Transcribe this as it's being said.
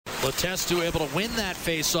Letestu able to win that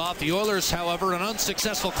face-off. The Oilers, however, an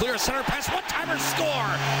unsuccessful clear center pass. One-timer score.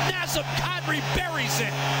 Nazem Kadri buries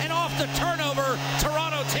it. And off the turnover,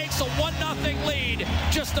 Toronto takes a 1-0 lead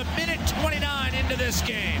just a minute 29 into this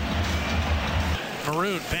game.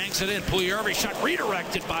 Maroon banks it in. Puljujarvi shot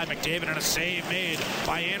redirected by McDavid and a save made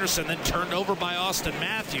by Anderson, then turned over by Austin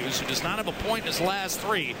Matthews, who does not have a point in his last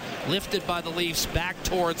three. Lifted by the Leafs back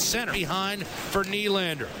towards center. Behind for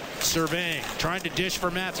Nylander. Surveying, trying to dish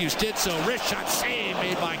for Matthews, did so. Wrist shot save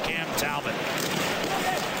made by Cam Talbot,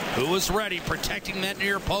 who was ready, protecting that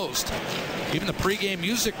near post. Even the pregame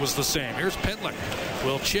music was the same. Here's Pitlick.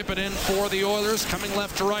 Will chip it in for the Oilers, coming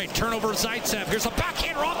left to right. Turnover Zaitsev. Here's a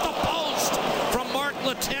backhander off the post from Mark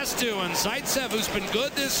Letestu. And Zaitsev, who's been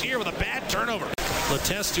good this year with a bad turnover.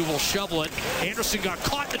 Letestu will shovel it. Anderson got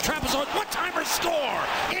caught in the trapezoid. One-timer score.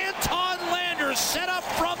 Anton Lander set up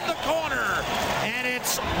from the corner. And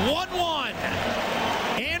it's 1-1.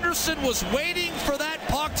 Anderson was waiting for that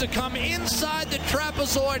puck to come inside the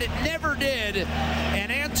trapezoid. It never did.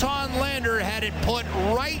 And Anton Lander had it put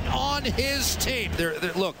right on his tape.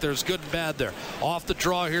 Look, there's good and bad there. Off the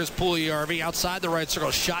draw, here's Puljujarvi. Outside the right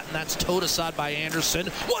circle, shot, and that's towed aside by Anderson.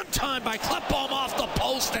 One time by Klefbom off the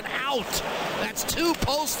post and out. That's two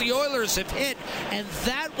posts the Oilers have hit. And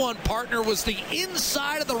that one, partner, was the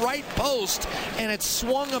inside of the right post. And it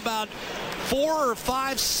swung about 4 or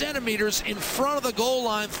 5 centimeters in front of the goal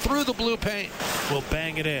line through the blue paint. Will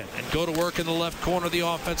bang it in and go to work in the left corner of the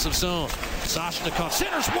offensive zone. Soshnikov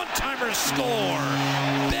centers, one-timer score.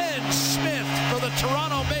 Ben Smith for the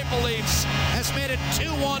Toronto Maple Leafs has made it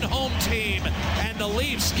 2-1 home team, and the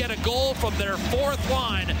Leafs get a goal from their fourth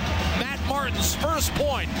line. Matt Martin's first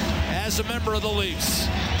point as a member of the Leafs.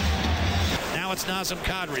 Now it's Nazem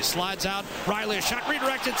Kadri. Slides out. Riley, a shot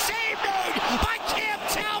redirected. Save made by Cam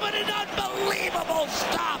Talbot. An unbelievable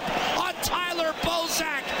stop on Tyler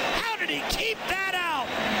Bozak. How did he keep that out?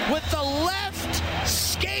 With the left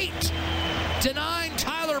skate. Denying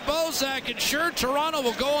Tyler Bozak. And sure, Toronto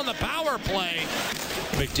will go on the power play.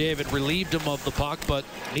 McDavid relieved him of the puck, but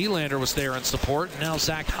Nylander was there in support. Now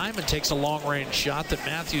Zach Hyman takes a long-range shot that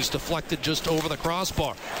Matthews deflected just over the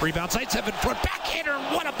crossbar. Rebound, Zaitsev in front, backhander,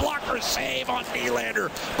 what a blocker save on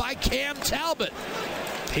Nylander by Cam Talbot.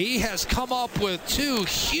 He has come up with 2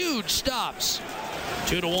 huge stops.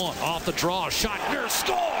 2-1, off the draw, shot, Nurse,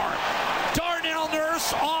 score! Darnell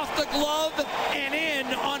Nurse off the glove and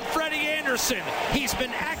in on Freddie Anderson. He's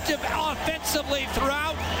been active offensively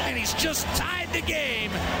throughout, and he's just tied the game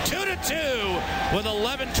 2-2 with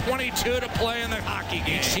 11:22 to play in the hockey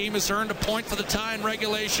game. Each team has earned a point for the tie in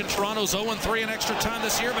regulation. Toronto's 0-3 in extra time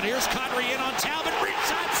this year, but here's Kadri in on Talbot. Reach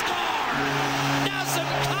shot, score! Nazem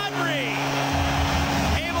Kadri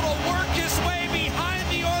able to work his way behind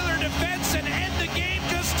the Oiler defense and end the game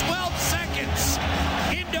just 12 seconds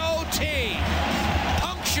into OT,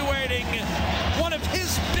 punctuating one of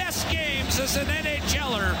his best games as an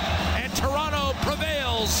NHLer, and Toronto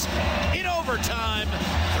prevails in overtime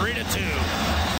 3-2.